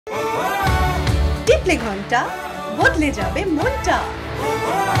বাজবে ঘন্টা, বদলে যাবে মনটা।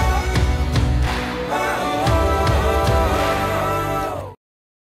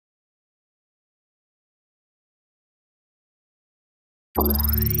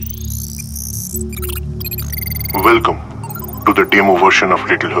 Welcome to the demo version of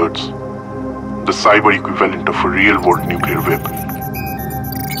Little Hertz, the cyber equivalent of a real-world nuclear weapon.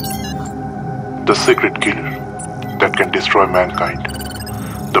 The secret killer that can destroy mankind.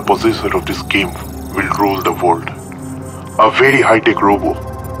 The possessor of this game will rule the world. A very high-tech robot,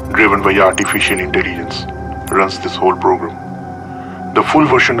 driven by artificial intelligence, runs this whole program. The full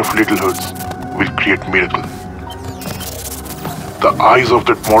version of Little Hertz will create miracle. The eyes of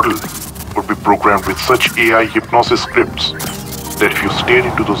that model would be programmed with such AI hypnosis scripts that if you stare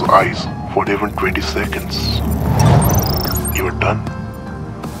into those eyes for even 20 seconds, you are done.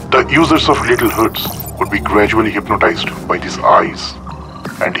 The users of Little Hertz would be gradually hypnotized by these eyes,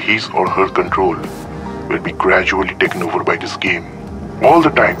 and his or her control will be gradually taken over by this game. All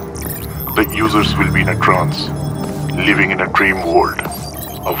the time, the users will be in a trance, living in a dream world,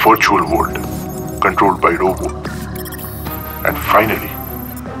 a virtual world, controlled by robot. And finally,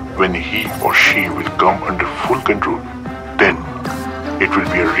 when he or she will come under full control, then it will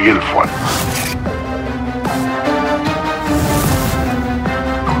be a real fun.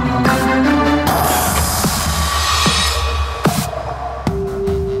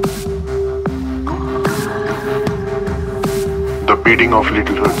 The bidding of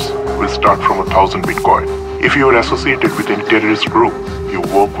Little Hertz will start from 1,000 Bitcoin. If you are associated with any terrorist group, your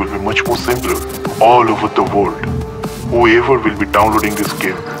work will be much more simpler. All over the world, whoever will be downloading this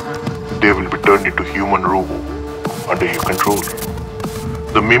game, they will be turned into human robot under your control.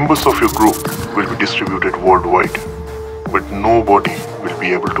 The members of your group will be distributed worldwide, but nobody will be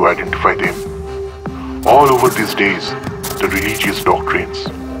able to identify them. All over these days, the religious doctrines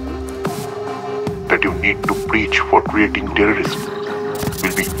that you need to preach for creating terrorists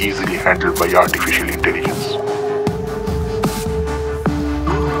will be easily handled by artificial intelligence.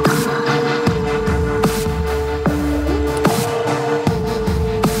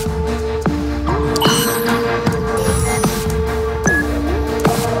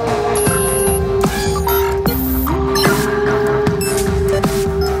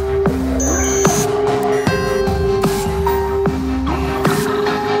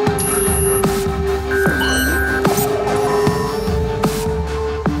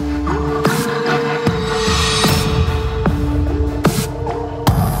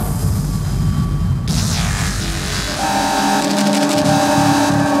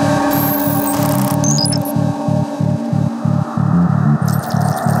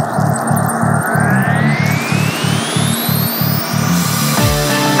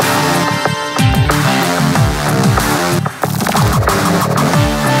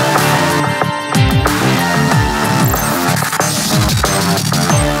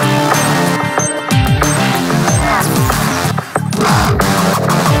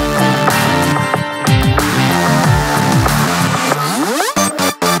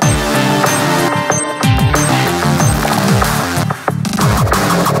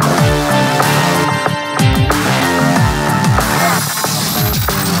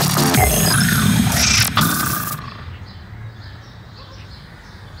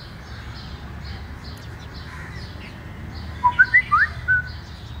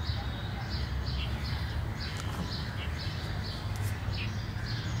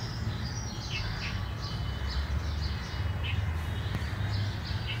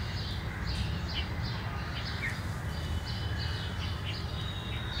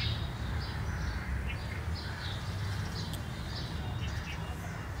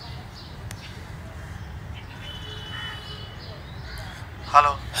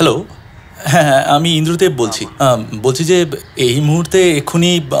 Hello, হ্যাঁ আমি ইন্দ্রদেব বলছি। বলছি যে এই মুহূর্তে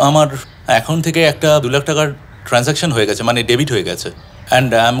এক্ষুনি আমার account থেকে একটা 2 লাখ টাকার ট্রানজ্যাকশন হয়ে গেছে, মানে ডেবিট হয়ে গেছে, and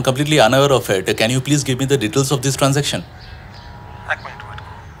I am completely unaware of it. Can you please give me the details of this transaction? এক মিনিট ওয়েট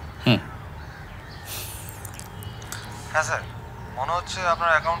করুন। হ্যাঁ স্যার, মনে হচ্ছে আপনার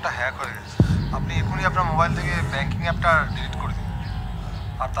অ্যাকাউন্টটা হ্যাক হয়ে গেছে। আপনি এখনই আপনার মোবাইল থেকে ব্যাংকিং অ্যাপটা ডিলিট করে দিন,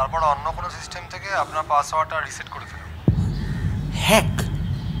 আর তারপর অন্য কোনো সিস্টেম থেকে আপনার পাসওয়ার্ডটা রিসেট করে ফেলুন। হ্যাক?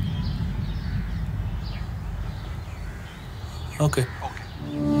 ওকে ওকে।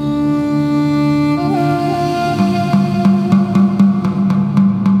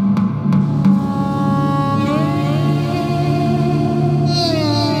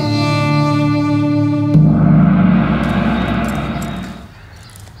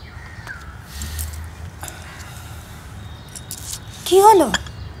 কি হলো?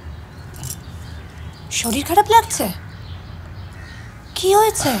 শরীর খারাপ লাগছে? কি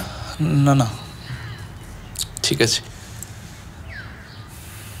হয়েছে? না না, ঠিক আছে।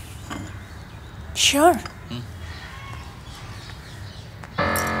 Sure?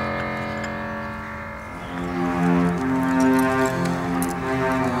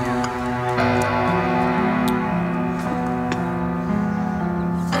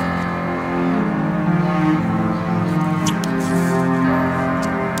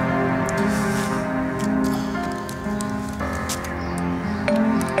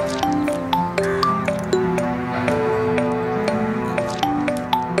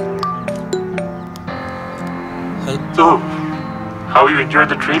 So, how you enjoyed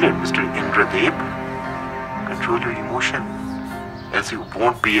the trailer, Mr. Indra? Control your emotion, else you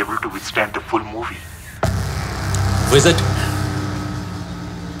won't be able to withstand the full movie. Wizard,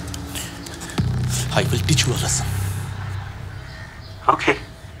 I will teach you a lesson. Okay,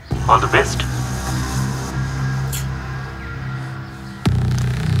 all the best.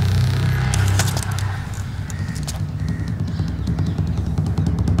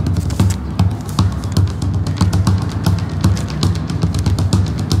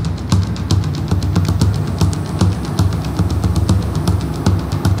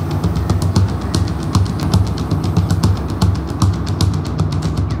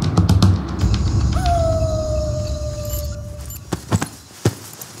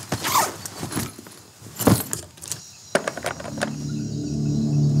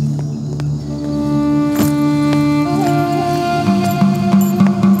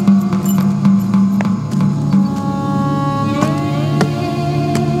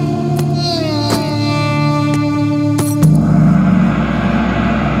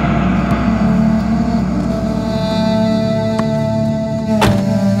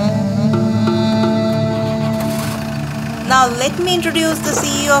 Now let me introduce the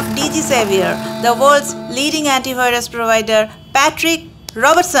CEO of DG Savior, the world's leading antivirus provider, Patrick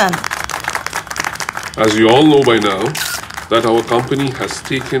Robertson. As you all know by now, that our company has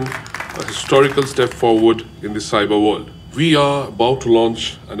taken a historical step forward in the cyber world. We are about to launch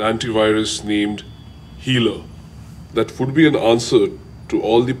an antivirus named Healer that would be an answer to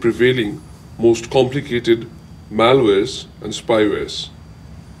all the prevailing, most complicated malwares and spywares.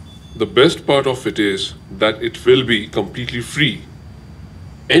 The best part of it is that it will be completely free.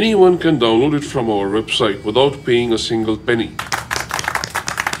 Anyone can download it from our website without paying a single penny.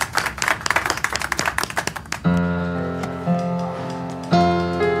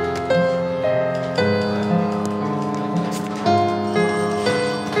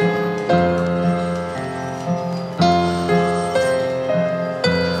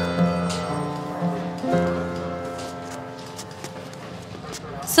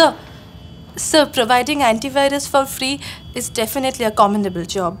 Sir, providing antivirus for free is definitely a commendable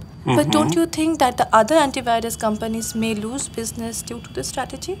job. But don't you think that the other antivirus companies may lose business due to this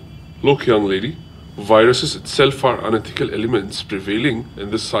strategy? Look, young lady, viruses itself are unethical elements prevailing in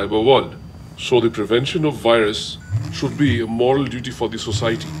this cyber world. So the prevention of virus should be a moral duty for the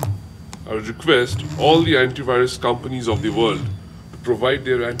society. I would request all the antivirus companies of the world to provide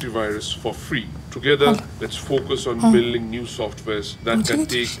their antivirus for free. Together, let's focus on building new softwares that can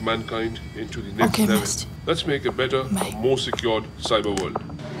take mankind into the next level. Let's make a better, a more secured cyber world.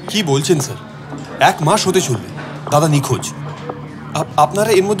 কি বলছেন sir? 1 মাস হতে চলবে দাদা নিখোঁজ।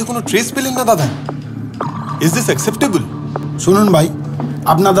 আপনারা এর মধ্যে কোনো ট্রেস পেলেন না দাদা? Is this acceptable? শুনুন ভাই,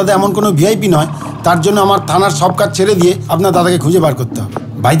 আপনার দাদা এমন কোনো ভিআইপি নয় তার জন্য আমার থানার সব কাজ ছেড়ে দিয়ে আপনার দাদাকে খুঁজে বার করতে হবে।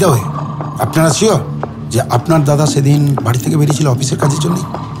 বাই দ্য ওয়ে, আপনারা শিওর যে আপনার দাদা সেদিন বাড়ি থেকে বেরিয়েছিল অফিসের কাজের জন্য?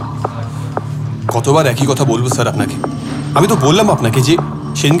 কতবার একই কথা বলবো স্যার আপনাকে? আমি তো বললাম আপনাকে যে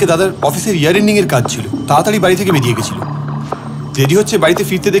সেদিনকে দাদার অফিসের ইয়ার এন্ডিংয়ের কাজ ছিল, তাড়াতাড়ি বাড়ি থেকে বেরিয়ে গেছিল। দেরি হচ্ছে বাড়িতে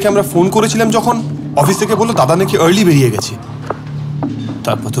ফিরতে দেখে আমরা ফোন করেছিলাম যখন, অফিস থেকে বললো দাদা নাকি আর্লি বেরিয়ে গেছে।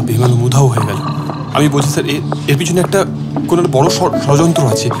 তারপর তো বেমান মুধাও হয়ে গেল। আমি বলছি স্যার এর পিছনে একটা কোনো বড় ষড়যন্ত্র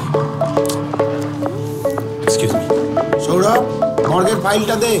আছে। Excuse me. সৌরভ, মর্গের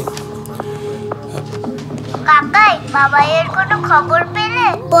ফাইলটা দে। কাকাই, বাবাইয়ের কোনো খবর পেলে?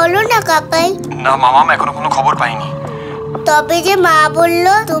 বলো না কাকাই। না মামাম, এখনো কোনো খবর পাইনি। তবে যে মা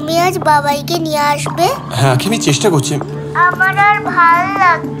বললো তুমি আজ বাবাইকে নিয়ে আসবে। হ্যাঁ, আমি চেষ্টা করছি। আমার আর ভালো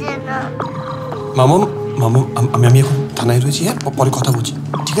লাগছে না। মামাম মামাম, আমি এখন থানায় রয়েছি, হ্যাঁ পরে কথা বলছি,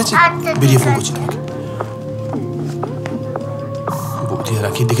 ঠিক আছে? বেরিয়ে ফোন করছি তোমাকে। বৌদি আর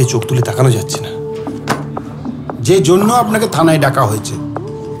রাখির দিকে চোখ তুলে তাকানো যাচ্ছে না। যে জন্য আপনাকে থানায় ডাকা হয়েছে,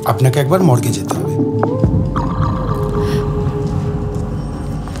 আপনাকে একবার মর্গে যেতে হবে।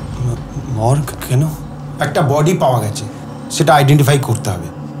 মর্গ কেন? একটা বডি পাওয়া গেছে, সেটা আইডেন্টিফাই করতে হবে।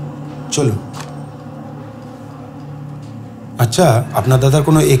 চলুন। আচ্ছা, আপনার দাদার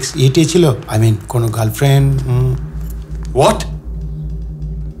কোনো এক্স এটে ছিল? আই মিন কোনো গার্লফ্রেন্ড? হোয়াট?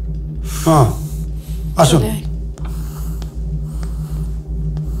 হ্যাঁ, আসুন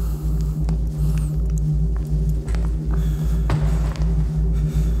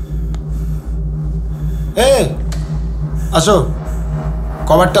আসো,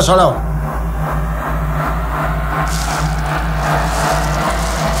 কভারটা সরাও।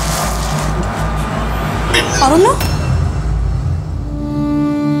 অরণ্য,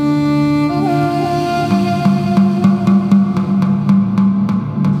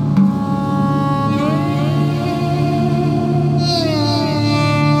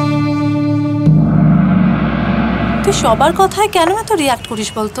 তুই সবার কথায় কেন এত রিয়াক্ট করিস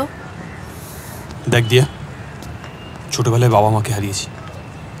বলতো? দেখ দিয়া, ছোটবেলায় বাবা মাকে হারিয়েছি।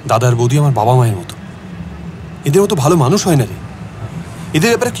 দাদার বৌদি আমার বাবা মায়ের মতো। এদের মতো ভালো মানুষ হয় না রে। এদের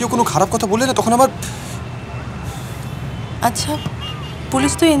ব্যাপারে কেউ কোনো খারাপ কথা বললে না তখন আমার... আচ্ছা,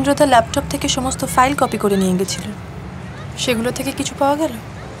 পুলিশ তো ইন্দ্রতার ল্যাপটপ থেকে সমস্ত ফাইল কপি করে নিয়ে গেছিল, সেগুলো থেকে কিছু পাওয়া গেল?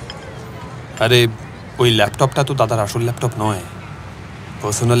 আরে ওই ল্যাপটপটা তো দাদার আসল ল্যাপটপ নয়,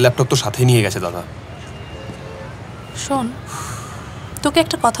 পার্সোনাল ল্যাপটপ তো সাথে নিয়ে গেছে দাদা। শোন, তোকে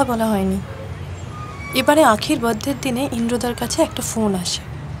একটা কথা বলা হয়নি। এবারে আখির বার্থডের দিনে ইন্দ্রদার কাছে একটা ফোন আসে,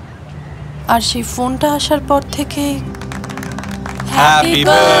 আর সেই ফোনটা আসার পর থেকে happy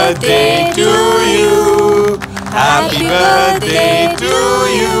birthday to you, happy birthday to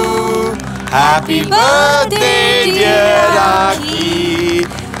you, happy birthday dear আখি,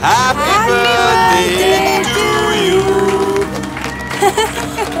 হ্যাপি বার্থডে টু ইউ।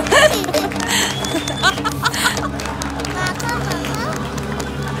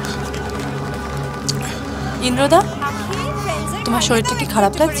 ইন্দ্রদা, তোমার শরীরটা কি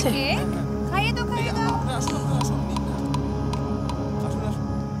খারাপ লাগছে?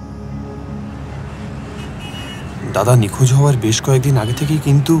 দাদা নিখোঁজ হওয়ার বেশ কয়েকদিন আগে থেকেই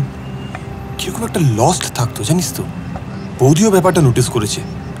কিন্তু কিরকম একটা লস্ট থাকতো জানিস তো। বৌদিও ব্যাপারটা নোটিস করেছে।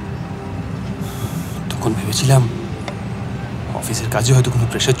 তখন ভেবেছিলাম অফিসের কাজে হয়তো কোনো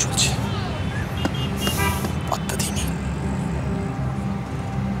প্রেশার চলছে, পাত্তা দিইনি।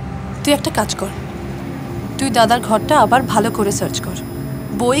 তুই একটা কাজ কর, তুই দাদার ঘরটা আবার ভালো করে সার্চ কর,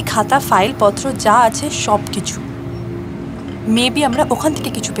 বই খাতা ফাইল পত্র যা আছে সব কিছু। মেবি আমরা ওখান থেকে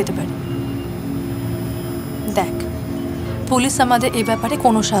কিছু পেতে পারি। দেখ, পুলিশ আমাদের এ ব্যাপারে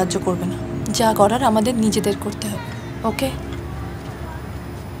কোনো সাহায্য করবে না, যা করার আমাদের নিজেদের করতে হবে। ওকে?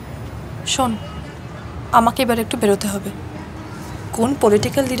 শোন, আমাকে এবার একটু বেরোতে হবে। কোন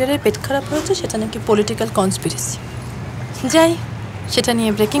পলিটিক্যাল লিডারের পেট খারাপ হয়েছে সেটা নাকি পলিটিক্যাল কনস্পিরেসি। যাই, সেটা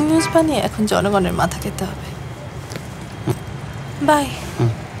নিয়ে ব্রেকিং নিউজ বানিয়ে এখন জনগণের মাথা খেতে হবে। বাই।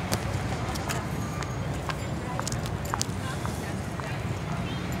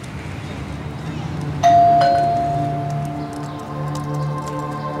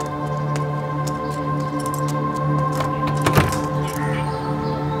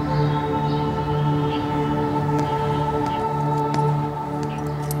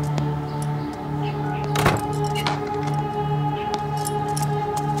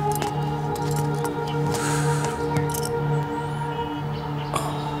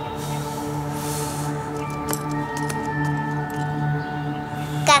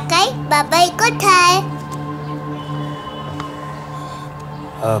 কাকাই, বাবাই কোথায়?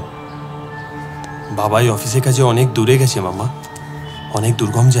 বাবাই অফিসের কাছে অনেক দূরে গেছে মামা, অনেক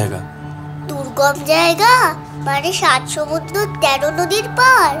দুর্গম জায়গা। দুর্গম জায়গা মানে 7 সমুদ্র 13 নদীর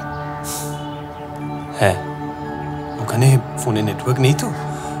পার? হ্যাঁ, ওখানে ফোনে নেটওয়ার্ক নেই তো,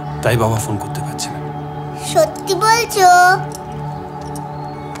 তাই বাবা ফোন করতে পারছে না। সত্যি বলছো?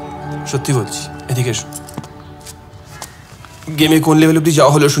 সত্যি বলছি। এদিকে এসো। গেমে কোন লেভেল অবধি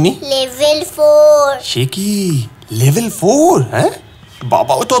যাওয়া হলো শুনি? লেভেল 4। সে কি লেভেল 4? হ্যাঁ,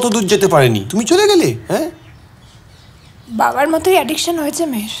 বাবাও তত দূর যেতে পারেনি, তুমি চলে গেলে? হ্যাঁ, বাবার মতোই অ্যাডিকশন হয়েছে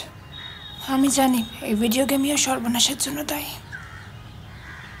মেয়ের। আমি জানি এই ভিডিও গেমই সর্বনাশের জন্য দায়ী।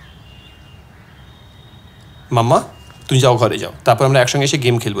 মাম্মা তুমি যাও, ঘরে যাও, তারপর আমরা একসঙ্গে এসে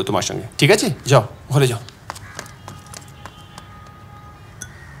গেম খেলবো তোমার সঙ্গে, ঠিক আছে? যাও ঘরে যাও।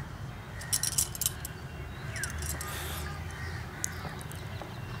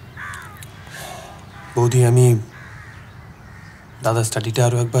 বৌদি, আমি দাদার স্টাডিটা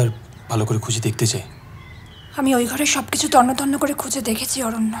আরও একবার ভালো করে খুঁজে দেখতে চাই। আমি ওই ঘরে সব কিছু তন্ন তন্ন করে খুঁজে দেখেছি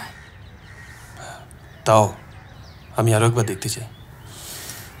অরণ্য। তাও আমি আরও একবার দেখতে চাই।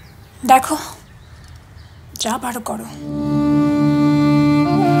 দেখো, যা পারো করো।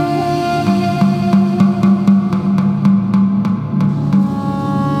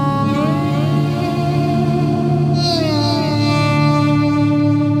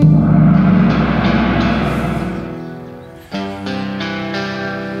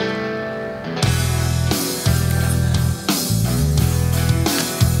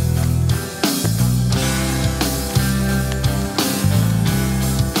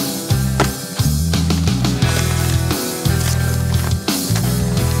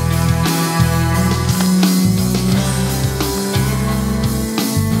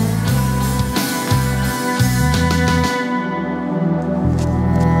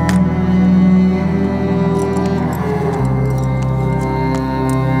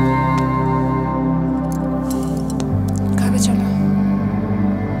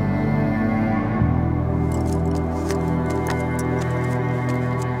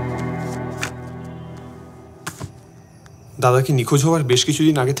 দাদাকে নিখোঁজ হওয়ার বেশ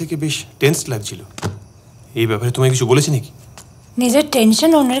কিছুদিন আগে থেকে বেশ টেন্স লাগছিল। এই ব্যাপারে তোমায় কিছু বলেছে নাকি? নিজের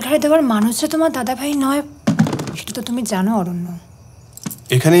টেনশন অন্যের ঘাড়ে দেওয়ার মানুষ যে তোমার দাদাভাই নয় সেটা তো তুমি জানো অরণ্য।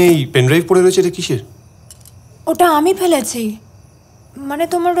 এখানে এই পেনড্রাইভ পড়ে রয়েছে, এটা কিসের? ওটা আমি ফেলেছি, মানে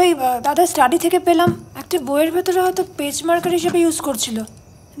তোমার ওই দাদা স্টাডি থেকে পেলাম, একটা বইয়ের ভেতরে হয়তো পেজ মার্কার হিসেবে ইউজ করছিল।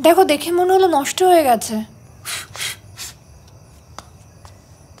 দেখো, দেখে মনে হলো নষ্ট হয়ে গেছে।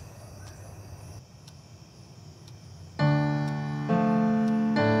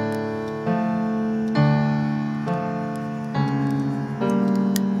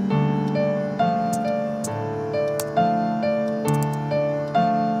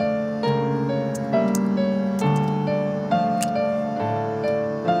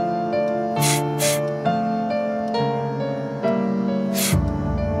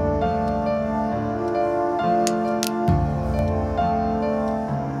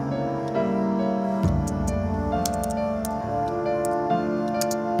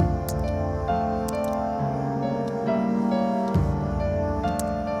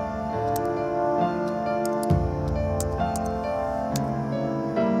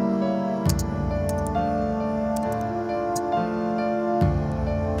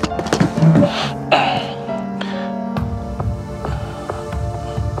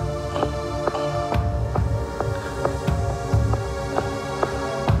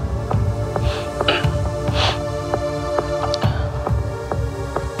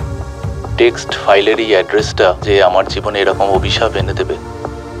 টেক্সট ফাইলের এই অ্যাড্রেসটা যে আমার জীবনে এরকম অভিশাপ এনে দেবে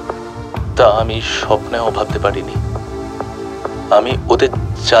তা আমি স্বপ্নেও ভাবতে পারিনি। আমি ওদের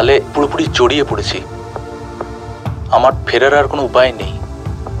জালে পুরোপুরি জড়িয়ে পড়েছি। আমার ফেরার আর কোনো উপায় নেই,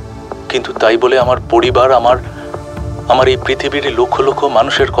 কিন্তু তাই বলে আমার পরিবার, আমার এই পৃথিবীর লক্ষ লক্ষ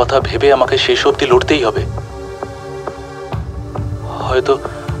মানুষের কথা ভেবে আমাকে শেষ অবধি লড়তেই হবে। হয়তো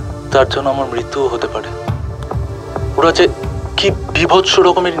তার জন্য আমার মৃত্যুও হতে পারে। ওরা যে কি বিভৎস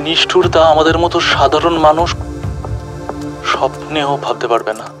রকমের নিষ্ঠুর তা আমাদের মতো সাধারণ মানুষ স্বপ্নেও ভাবতে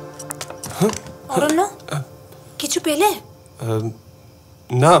পারবে না। অরণ্য, কিছু পেলে?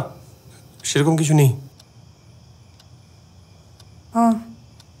 না, সেরকম কিছু নেই।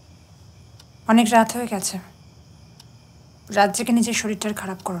 অনেক রাত হয়ে গেছে, রাত জেগে নিজের শরীরটার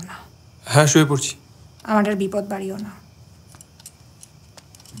খারাপ করো না। হ্যাঁ, শুয়ে পড়ছি। আমার আর বিপদ বাড়িও না।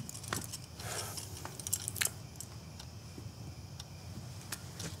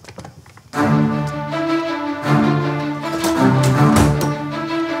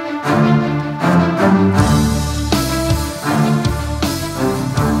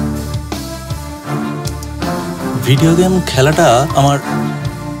 ভিডিও গেম খেলাটা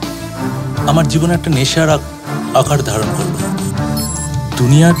আমার জীবনে একটা নেশার আকার ধারণ করলো।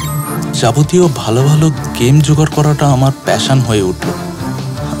 দুনিয়ার যাবতীয় ভালো ভালো গেম জোগাড় করাটা আমার প্যাশন হয়ে উঠল,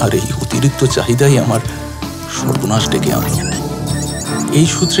 আর এই অতিরিক্ত চাহিদাই আমার সর্বনাশ ডেকে আনল। এই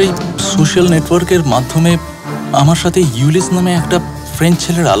সূত্রেই সোশ্যাল নেটওয়ার্কের মাধ্যমে আমার সাথে ইউলিস নামে একটা ফ্রেঞ্চ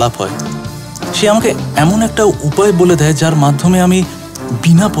ছেলের আলাপ হয়। সে আমাকে এমন একটা উপায় বলে দেয় যার মাধ্যমে আমি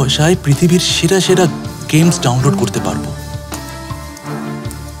বিনা পয়সায় পৃথিবীর সেরা সেরা গেমস ডাউনলোড করতে পারবো।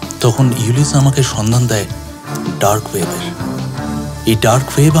 তখন ইউলিস আমাকে সন্ধান দেয় ডার্ক ওয়েবের। এই ডার্ক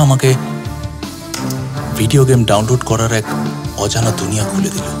ওয়েব আমাকে ভিডিও গেম ডাউনলোড করার এক অজানা দুনিয়া খুলে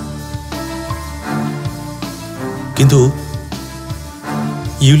দিল। কিন্তু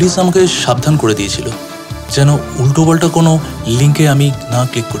ইউলিস আমাকে সাবধান করে দিয়েছিল যেন উল্টোপাল্টা কোনো লিঙ্কে আমি না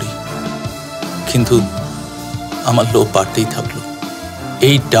ক্লিক করি, কিন্তু আমার লোভ বাড়তেই থাকলো।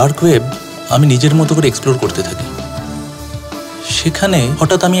 এই ডার্ক ওয়েব আমি নিজের মতো করে এক্সপ্লোর করতে থাকি। সেখানে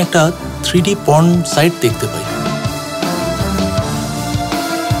হঠাৎ আমি একটা 3D পর্ন সাইট দেখতে পাই।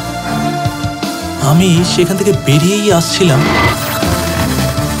 আমি সেখান থেকে বেরিয়েই আসছিলাম,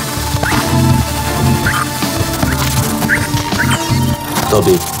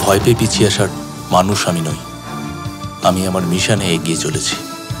 তবে ভয় পেয়ে পিছিয়ে আসার মানুষ আমি নই। আমি আমার মিশনে এগিয়ে চলেছি,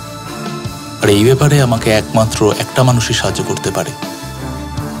 আর এই ব্যাপারে আমাকে একমাত্র একটা মানুষই সাহায্য করতে পারে।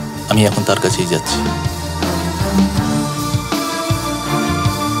 আমি এখন তার কাছেই যাচ্ছি।